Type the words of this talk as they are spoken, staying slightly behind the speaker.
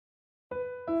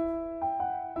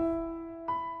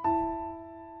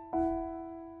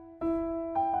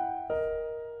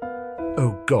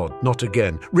Oh God, not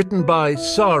again. Written by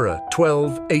Sarah,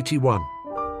 1281.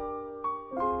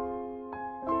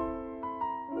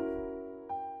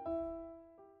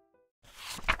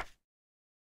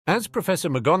 As Professor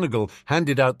McGonagall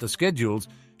handed out the schedules,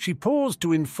 she paused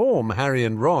to inform Harry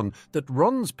and Ron that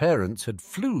Ron's parents had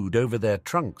flewed over their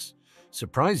trunks.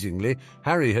 Surprisingly,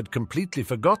 Harry had completely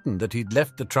forgotten that he'd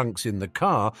left the trunks in the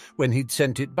car when he'd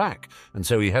sent it back, and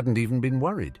so he hadn't even been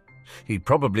worried. He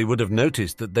probably would have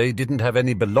noticed that they didn't have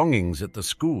any belongings at the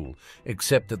school,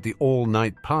 except that the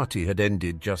all-night party had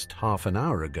ended just half an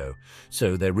hour ago,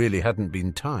 so there really hadn't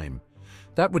been time.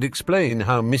 That would explain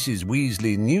how Mrs.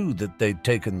 Weasley knew that they'd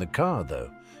taken the car,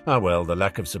 though. Ah, well, the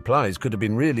lack of supplies could have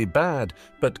been really bad,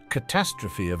 but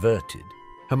catastrophe averted.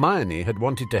 Hermione had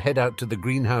wanted to head out to the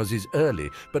greenhouses early,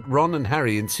 but Ron and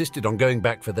Harry insisted on going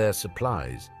back for their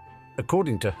supplies.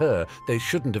 According to her, they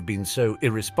shouldn't have been so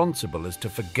irresponsible as to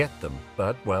forget them,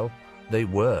 but, well, they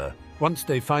were. Once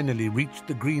they finally reached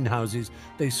the greenhouses,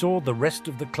 they saw the rest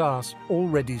of the class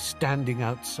already standing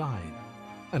outside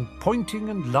and pointing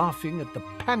and laughing at the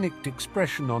panicked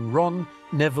expression on Ron,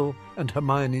 Neville, and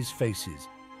Hermione's faces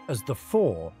as the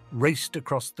four raced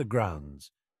across the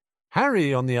grounds.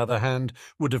 Harry, on the other hand,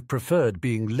 would have preferred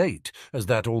being late, as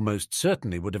that almost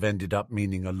certainly would have ended up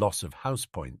meaning a loss of house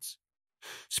points.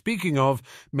 Speaking of,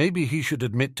 maybe he should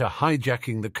admit to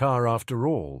hijacking the car after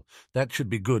all. That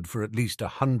should be good for at least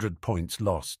 100 points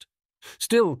lost.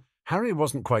 Still, Harry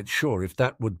wasn't quite sure if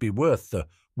that would be worth the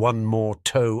one more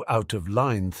toe out of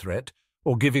line threat,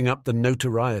 or giving up the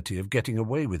notoriety of getting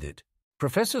away with it.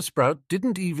 Professor Sprout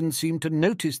didn't even seem to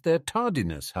notice their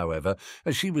tardiness, however,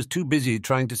 as she was too busy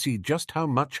trying to see just how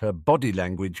much her body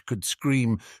language could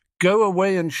scream, "Go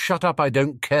away and shut up, I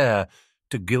don't care,"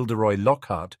 to Gilderoy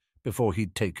Lockhart before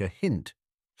he'd take a hint.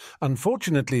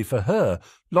 Unfortunately for her,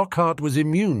 Lockhart was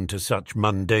immune to such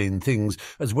mundane things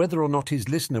as whether or not his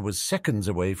listener was seconds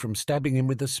away from stabbing him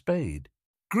with a spade.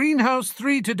 "Greenhouse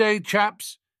 3 today,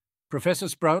 chaps." Professor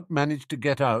Sprout managed to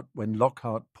get out when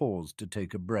Lockhart paused to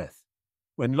take a breath.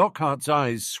 When Lockhart's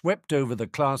eyes swept over the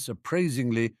class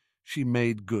appraisingly, she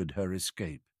made good her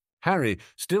escape. Harry,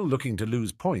 still looking to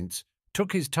lose points,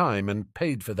 took his time and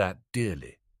paid for that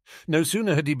dearly. No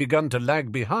sooner had he begun to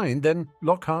lag behind than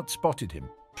Lockhart spotted him.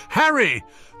 "Harry!"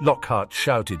 Lockhart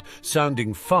shouted,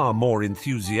 sounding far more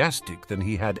enthusiastic than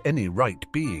he had any right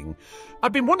being.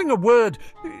 "I've been wanting a word.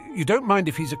 You don't mind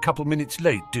if he's a couple minutes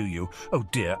late, do you? Oh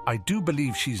dear, I do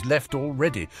believe she's left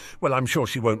already. Well, I'm sure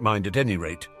she won't mind at any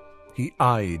rate." He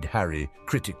eyed Harry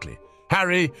critically.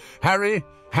 "Harry, Harry,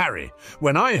 Harry.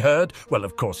 When I heard, well,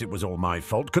 of course it was all my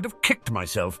fault. Could have kicked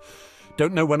myself.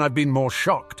 Don't know when I've been more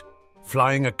shocked.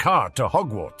 Flying a car to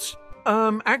Hogwarts."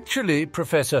 Actually,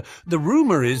 Professor, the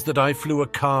rumour is that I flew a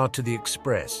car to the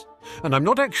Express. And I'm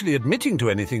not actually admitting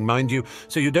to anything, mind you,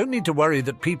 so you don't need to worry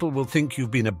that people will think you've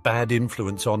been a bad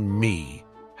influence on me,"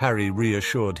 Harry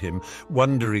reassured him,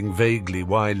 wondering vaguely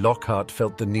why Lockhart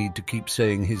felt the need to keep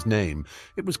saying his name.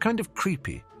 It was kind of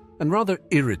creepy and rather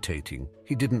irritating.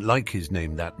 He didn't like his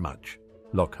name that much.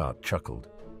 Lockhart chuckled.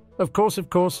 Of course.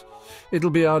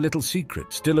 It'll be our little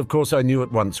secret. Still, of course, I knew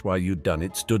at once why you'd done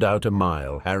it. Stood out a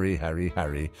mile. Harry.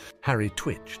 Harry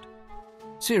twitched.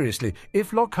 Seriously,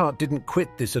 if Lockhart didn't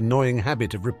quit this annoying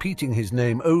habit of repeating his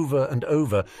name over and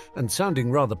over and sounding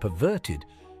rather perverted,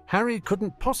 Harry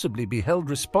couldn't possibly be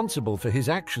held responsible for his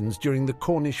actions during the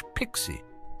Cornish pixie.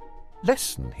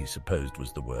 Lesson, he supposed,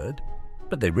 was the word.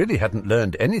 But they really hadn't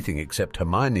learned anything except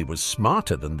Hermione was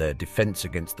smarter than their defense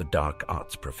against the dark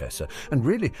arts professor, and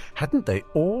really, hadn't they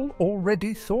all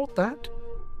already thought that?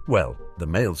 Well, the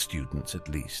male students at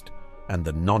least, and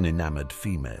the non-enamored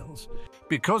females.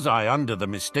 "Because I under the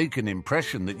mistaken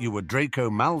impression that you were Draco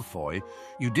Malfoy,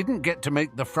 you didn't get to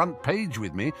make the front page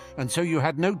with me, and so you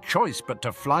had no choice but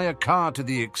to fly a car to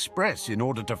the Express in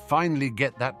order to finally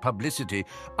get that publicity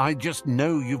I just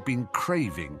know you've been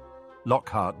craving."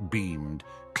 Lockhart beamed,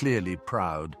 clearly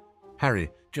proud. Harry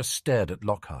just stared at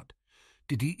Lockhart.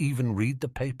 Did he even read the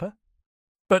paper?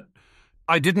 "But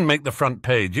I didn't make the front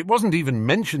page. It wasn't even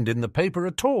mentioned in the paper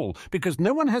at all, because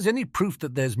no one has any proof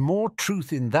that there's more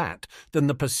truth in that than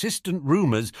the persistent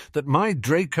rumours that my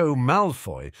Draco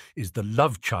Malfoy is the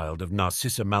love child of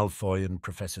Narcissa Malfoy and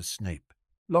Professor Snape."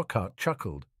 Lockhart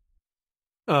chuckled.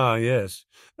 "Ah, yes,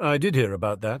 I did hear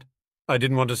about that. I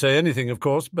didn't want to say anything, of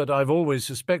course, but I've always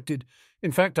suspected.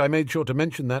 In fact, I made sure to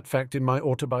mention that fact in my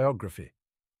autobiography.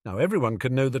 Now everyone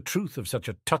can know the truth of such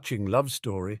a touching love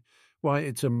story. Why,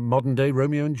 it's a modern-day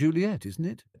Romeo and Juliet, isn't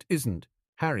it? It isn't.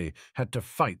 Harry had to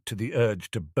fight to the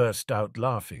urge to burst out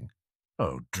laughing.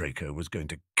 Oh, Draco was going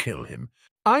to kill him.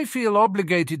 "I feel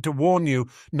obligated to warn you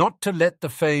not to let the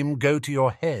fame go to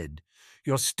your head.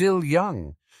 You're still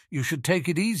young. You should take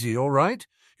it easy, all right?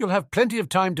 You'll have plenty of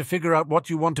time to figure out what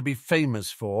you want to be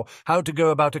famous for, how to go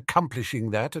about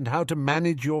accomplishing that, and how to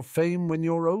manage your fame when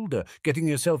you're older. Getting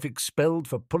yourself expelled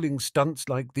for pulling stunts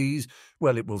like these,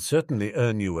 well, it will certainly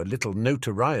earn you a little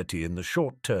notoriety in the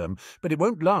short term, but it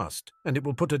won't last, and it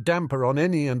will put a damper on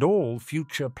any and all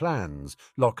future plans,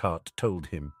 Lockhart told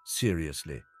him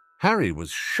seriously. Harry was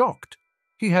shocked.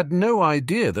 He had no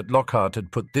idea that Lockhart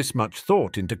had put this much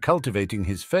thought into cultivating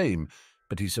his fame,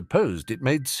 but he supposed it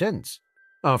made sense.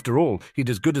 After all, he'd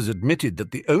as good as admitted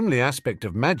that the only aspect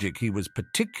of magic he was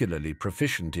particularly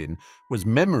proficient in was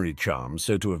memory charms,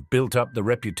 so to have built up the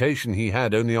reputation he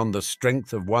had only on the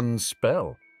strength of one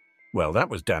spell. Well, that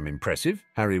was damn impressive,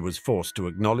 Harry was forced to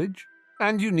acknowledge.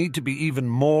 And you need to be even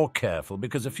more careful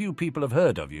because a few people have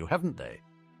heard of you, haven't they?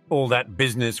 All that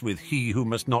business with he who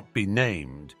must not be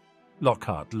named.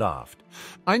 Lockhart laughed.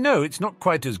 I know it's not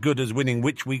quite as good as winning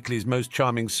Witch Weekly's Most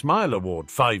Charming Smile Award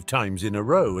 5 times in a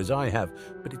row as I have,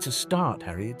 but it's a start,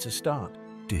 Harry, it's a start.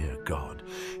 Dear God.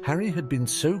 Harry had been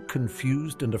so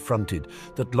confused and affronted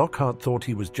that Lockhart thought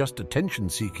he was just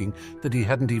attention-seeking that he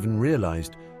hadn't even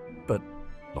realized. But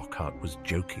Lockhart was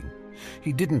joking.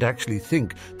 He didn't actually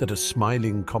think that a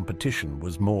smiling competition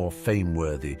was more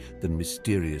fame-worthy than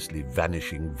mysteriously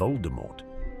vanishing Voldemort.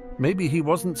 Maybe he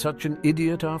wasn't such an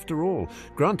idiot after all.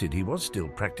 Granted, he was still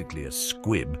practically a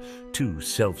squib, too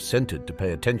self-centered to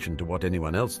pay attention to what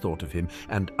anyone else thought of him,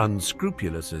 and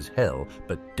unscrupulous as hell,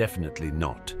 but definitely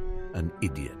not an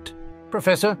idiot.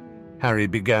 Professor, Harry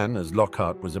began as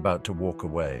Lockhart was about to walk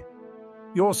away.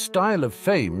 Your style of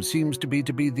fame seems to be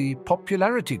the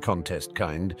popularity contest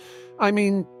kind. I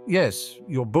mean, yes,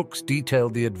 your books detail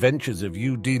the adventures of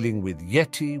you dealing with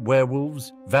yeti,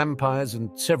 werewolves, vampires,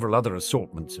 and several other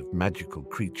assortments of magical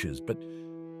creatures, but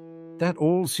that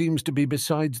all seems to be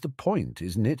besides the point,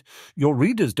 isn't it? Your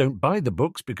readers don't buy the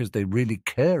books because they really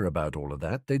care about all of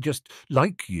that. They just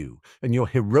like you, and your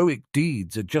heroic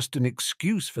deeds are just an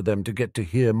excuse for them to get to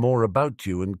hear more about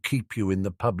you and keep you in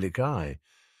the public eye.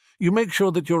 You make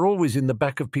sure that you're always in the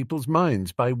back of people's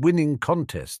minds by winning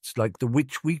contests like the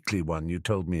Witch Weekly one you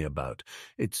told me about.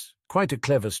 It's quite a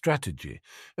clever strategy,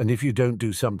 and if you don't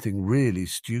do something really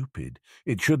stupid,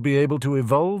 it should be able to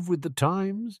evolve with the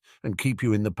times and keep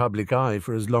you in the public eye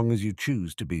for as long as you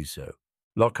choose to be so.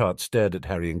 Lockhart stared at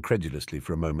Harry incredulously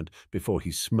for a moment before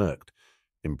he smirked.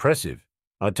 Impressive.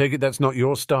 I take it that's not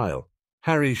your style.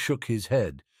 Harry shook his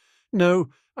head. No,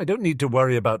 I don't need to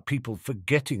worry about people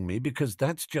forgetting me because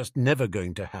that's just never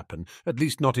going to happen, at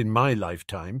least not in my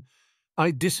lifetime.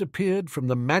 I disappeared from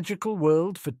the magical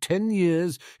world for 10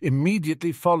 years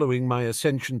immediately following my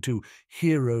ascension to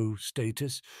hero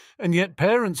status, and yet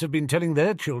parents have been telling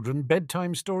their children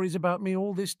bedtime stories about me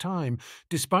all this time,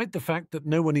 despite the fact that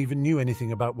no one even knew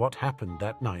anything about what happened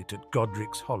that night at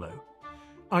Godric's Hollow.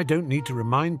 I don't need to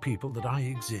remind people that I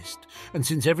exist, and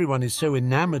since everyone is so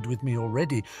enamored with me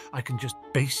already, I can just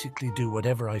basically do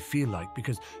whatever I feel like,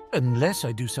 because unless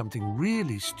I do something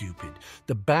really stupid,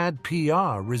 the bad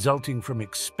PR resulting from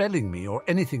expelling me or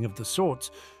anything of the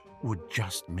sorts would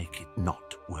just make it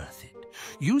not worth it.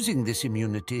 Using this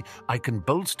immunity, I can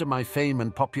bolster my fame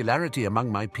and popularity among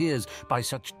my peers by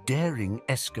such daring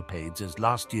escapades as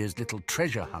last year's little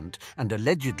treasure hunt and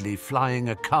allegedly flying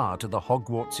a car to the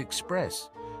Hogwarts Express.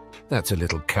 That's a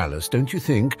little callous, don't you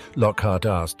think? Lockhart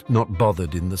asked, not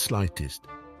bothered in the slightest.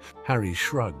 Harry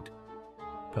shrugged.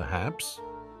 Perhaps.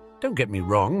 Don't get me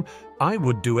wrong, I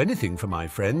would do anything for my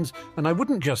friends, and I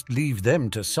wouldn't just leave them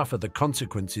to suffer the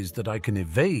consequences that I can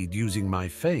evade using my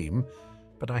fame.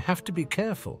 But I have to be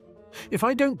careful. If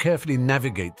I don't carefully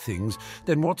navigate things,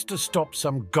 then what's to stop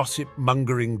some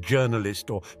gossip-mongering journalist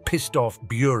or pissed-off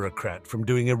bureaucrat from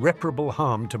doing irreparable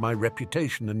harm to my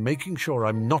reputation and making sure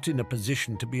I'm not in a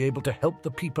position to be able to help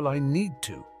the people I need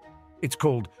to? It's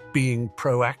called being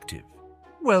proactive.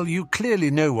 Well, you clearly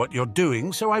know what you're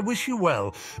doing, so I wish you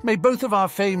well. May both of our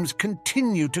fames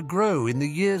continue to grow in the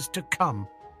years to come.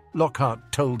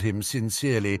 Lockhart told him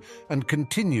sincerely and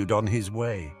continued on his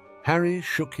way. Harry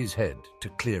shook his head to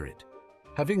clear it.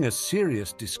 Having a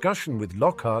serious discussion with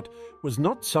Lockhart was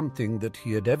not something that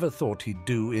he had ever thought he'd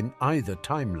do in either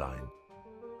timeline.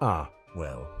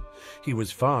 Well, he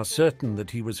was far certain that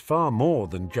he was far more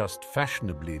than just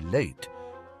fashionably late,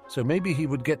 so maybe he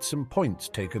would get some points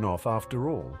taken off after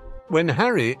all. When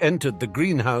Harry entered the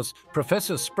greenhouse,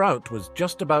 Professor Sprout was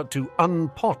just about to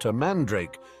unpot a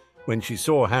mandrake. When she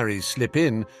saw Harry slip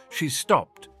in, she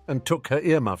stopped and took her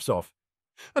earmuffs off.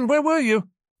 "And where were you?"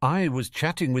 "I was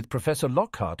chatting with Professor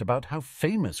Lockhart about how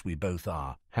famous we both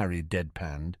are," Harry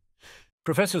deadpanned.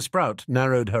 Professor Sprout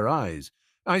narrowed her eyes.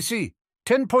 "I see.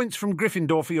 10 points from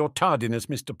Gryffindor for your tardiness,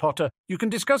 Mr. Potter. You can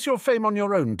discuss your fame on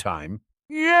your own time.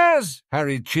 Yes!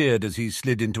 Harry cheered as he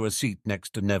slid into a seat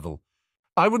next to Neville.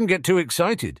 I wouldn't get too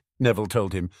excited, Neville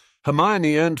told him.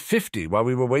 Hermione earned 50 while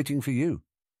we were waiting for you.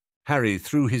 Harry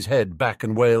threw his head back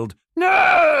and wailed, No!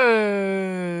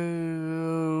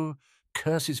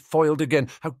 Curses foiled again.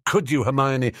 How could you,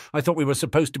 Hermione? I thought we were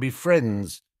supposed to be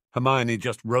friends. Hermione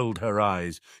just rolled her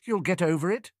eyes. You'll get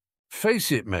over it.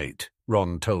 Face it, mate,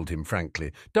 Ron told him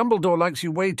frankly. Dumbledore likes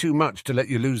you way too much to let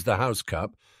you lose the house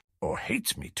cup. Or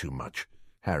hates me too much,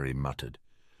 Harry muttered.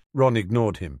 Ron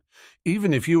ignored him.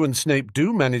 Even if you and Snape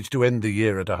do manage to end the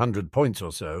year at 100 points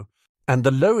or so, and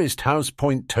the lowest house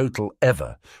point total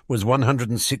ever was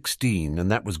 116,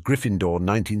 and that was Gryffindor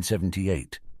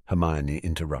 1978, Hermione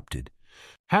interrupted.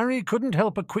 Harry couldn't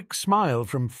help a quick smile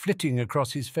from flitting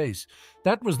across his face.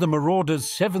 That was the Marauders'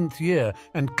 7th year,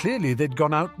 and clearly they'd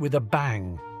gone out with a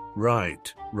bang.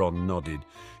 Right, Ron nodded.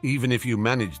 Even if you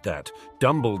managed that,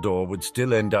 Dumbledore would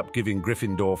still end up giving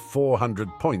Gryffindor 400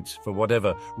 points for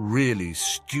whatever really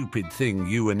stupid thing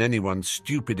you and anyone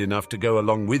stupid enough to go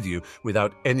along with you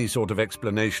without any sort of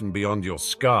explanation beyond your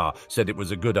scar said it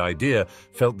was a good idea,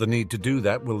 felt the need to do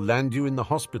that will land you in the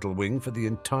hospital wing for the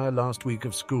entire last week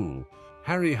of school.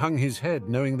 Harry hung his head,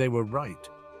 knowing they were right.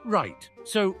 Right.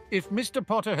 So, if Mr.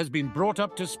 Potter has been brought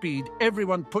up to speed,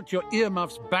 everyone put your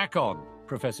earmuffs back on,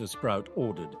 Professor Sprout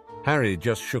ordered. Harry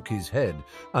just shook his head,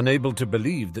 unable to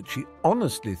believe that she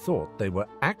honestly thought they were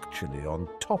actually on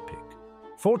topic.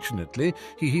 Fortunately,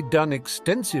 he'd done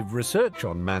extensive research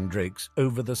on mandrakes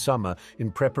over the summer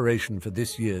in preparation for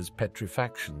this year's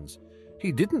petrifactions.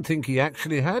 He didn't think he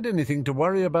actually had anything to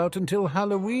worry about until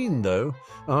Halloween, though.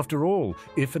 After all,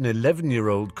 if an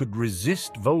 11-year-old could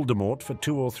resist Voldemort for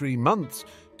 2 or 3 months,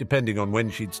 depending on when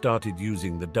she'd started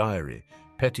using the diary,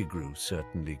 Pettigrew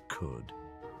certainly could.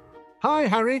 Hi,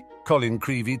 Harry, Colin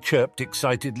Creevey chirped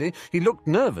excitedly. He looked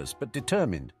nervous but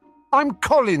determined. I'm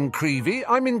Colin Creevey.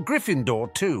 I'm in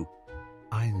Gryffindor, too.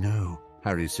 I know,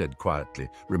 Harry said quietly,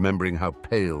 remembering how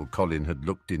pale Colin had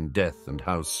looked in death and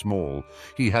how small.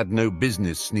 He had no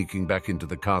business sneaking back into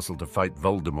the castle to fight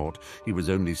Voldemort. He was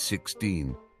only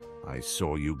 16. I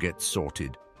saw you get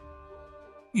sorted.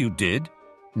 You did?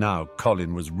 Now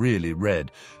Colin was really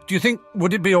red. Do you think,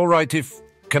 would it be all right if...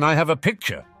 Can I have a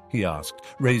picture? He asked,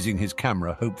 raising his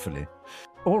camera hopefully.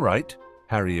 All right,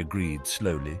 Harry agreed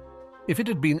slowly. If it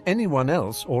had been anyone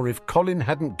else, or if Colin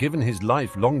hadn't given his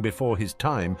life long before his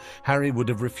time, Harry would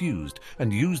have refused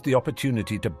and used the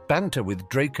opportunity to banter with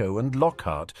Draco and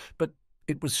Lockhart, but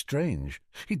it was strange.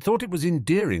 He'd thought it was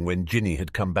endearing when Ginny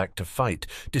had come back to fight,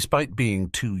 despite being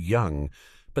too young,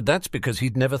 but that's because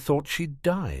he'd never thought she'd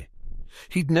die.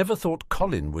 He'd never thought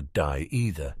Colin would die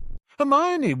either.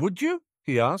 Hermione, would you?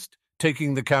 He asked,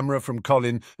 taking the camera from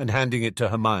Colin and handing it to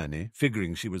Hermione,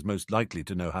 figuring she was most likely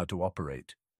to know how to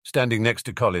operate. Standing next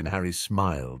to Colin, Harry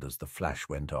smiled as the flash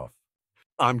went off.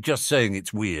 I'm just saying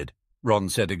it's weird, Ron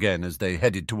said again as they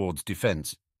headed towards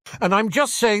defense. And I'm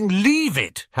just saying leave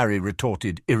it, Harry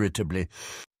retorted irritably.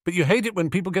 But you hate it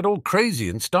when people get all crazy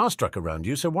and starstruck around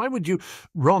you, so why would you...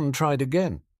 Ron tried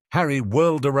again. Harry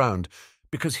whirled around.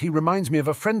 Because he reminds me of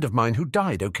a friend of mine who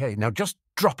died, okay? Now just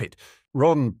drop it.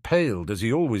 Ron paled, as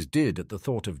he always did, at the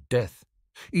thought of death.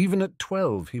 Even at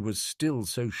 12, he was still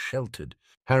so sheltered.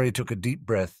 Harry took a deep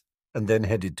breath and then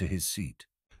headed to his seat.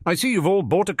 I see you've all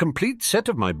bought a complete set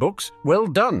of my books. Well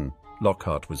done,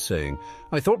 Lockhart was saying.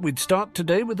 I thought we'd start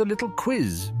today with a little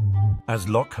quiz. As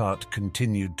Lockhart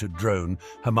continued to drone,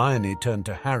 Hermione turned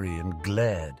to Harry and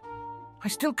glared. I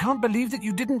still can't believe that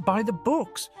you didn't buy the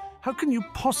books. How can you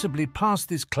possibly pass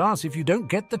this class if you don't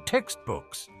get the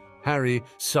textbooks? Harry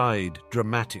sighed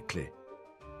dramatically.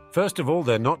 First of all,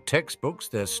 they're not textbooks,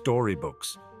 they're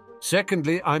storybooks.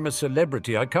 Secondly, I'm a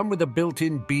celebrity. I come with a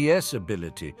built-in BS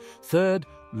ability. Third,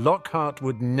 Lockhart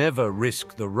would never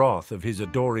risk the wrath of his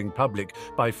adoring public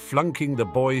by flunking The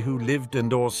Boy Who Lived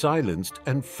and or Silenced.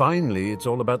 And finally, it's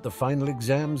all about the final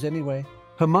exams anyway.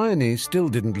 Hermione still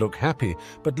didn't look happy,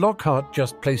 but Lockhart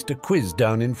just placed a quiz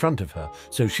down in front of her,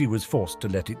 so she was forced to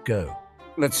let it go.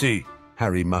 Let's see,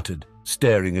 Harry muttered,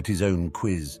 staring at his own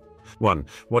quiz. 1.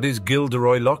 What is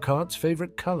Gilderoy Lockhart's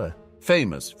favourite colour?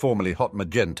 Famous, formerly hot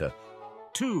magenta.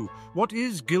 2. What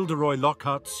is Gilderoy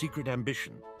Lockhart's secret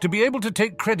ambition? To be able to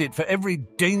take credit for every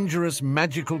dangerous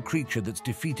magical creature that's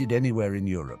defeated anywhere in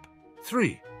Europe.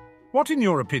 3. What, in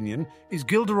your opinion, is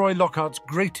Gilderoy Lockhart's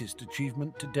greatest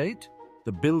achievement to date?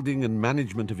 The building and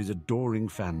management of his adoring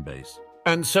fan base.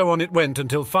 And so on it went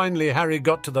until finally Harry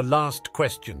got to the last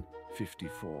question.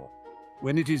 54.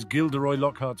 When it is Gilderoy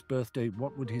Lockhart's birthday,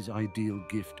 what would his ideal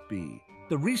gift be?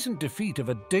 the recent defeat of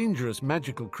a dangerous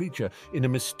magical creature in a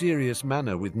mysterious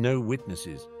manner with no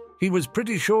witnesses. He was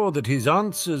pretty sure that his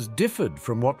answers differed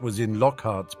from what was in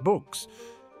Lockhart's books.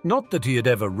 Not that he had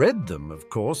ever read them, of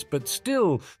course, but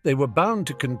still they were bound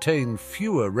to contain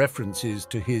fewer references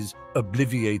to his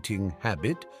obliviating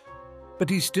habit. But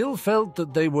he still felt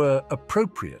that they were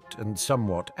appropriate and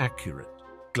somewhat accurate.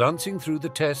 Glancing through the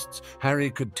tests, Harry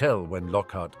could tell when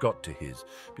Lockhart got to his,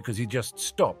 because he just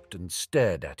stopped and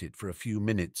stared at it for a few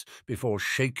minutes before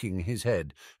shaking his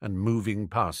head and moving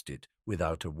past it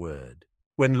without a word.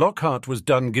 When Lockhart was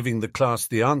done giving the class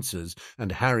the answers,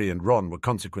 and Harry and Ron were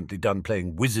consequently done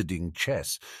playing wizarding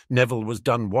chess, Neville was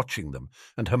done watching them,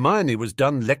 and Hermione was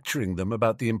done lecturing them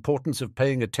about the importance of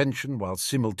paying attention while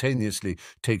simultaneously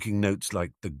taking notes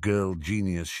like the girl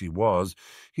genius she was,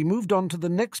 he moved on to the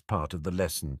next part of the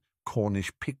lesson,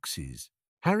 Cornish pixies.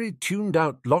 Harry tuned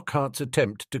out Lockhart's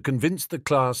attempt to convince the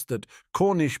class that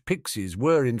Cornish pixies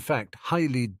were in fact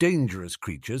highly dangerous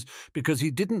creatures because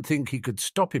he didn't think he could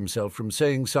stop himself from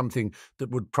saying something that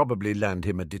would probably land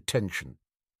him a detention.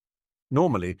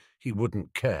 Normally, he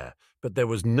wouldn't care, but there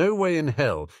was no way in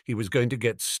hell he was going to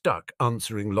get stuck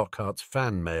answering Lockhart's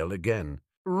fan mail again.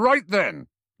 "Right then,"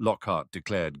 Lockhart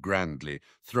declared grandly,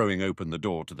 throwing open the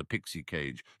door to the pixie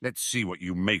cage. "Let's see what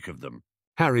you make of them."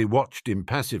 Harry watched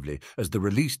impassively as the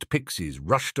released pixies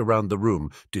rushed around the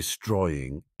room,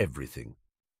 destroying everything.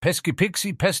 "Pesky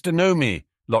pixie pestanomi,"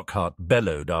 Lockhart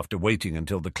bellowed after waiting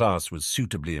until the class was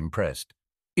suitably impressed.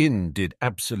 In did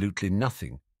absolutely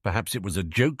nothing. Perhaps it was a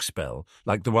joke spell,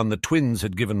 like the one the twins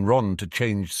had given Ron to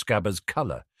change Scabber's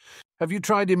colour. "Have you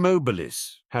tried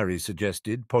Immobilis?" Harry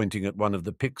suggested, pointing at one of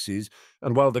the pixies,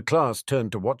 and while the class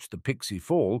turned to watch the pixie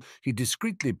fall, he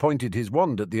discreetly pointed his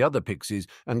wand at the other pixies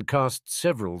and cast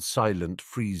several silent,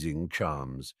 freezing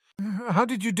charms. "How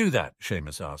did you do that?"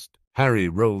 Seamus asked. Harry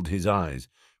rolled his eyes.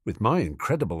 "With my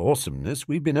incredible awesomeness,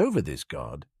 we've been over this,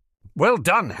 guard." "Well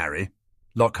done, Harry."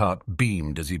 Lockhart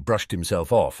beamed as he brushed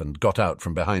himself off and got out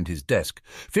from behind his desk.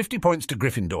 50 points to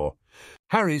Gryffindor.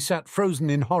 Harry sat frozen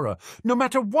in horror. "No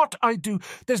matter what I do,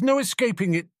 there's no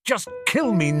escaping it. Just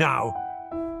kill me now."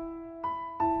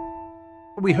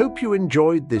 We hope you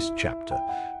enjoyed this chapter.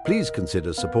 Please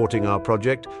consider supporting our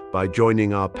project by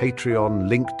joining our Patreon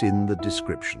linked in the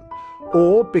description,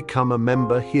 or become a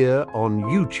member here on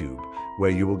YouTube, where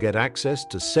you will get access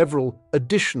to several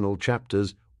additional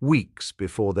chapters weeks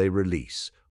before they release.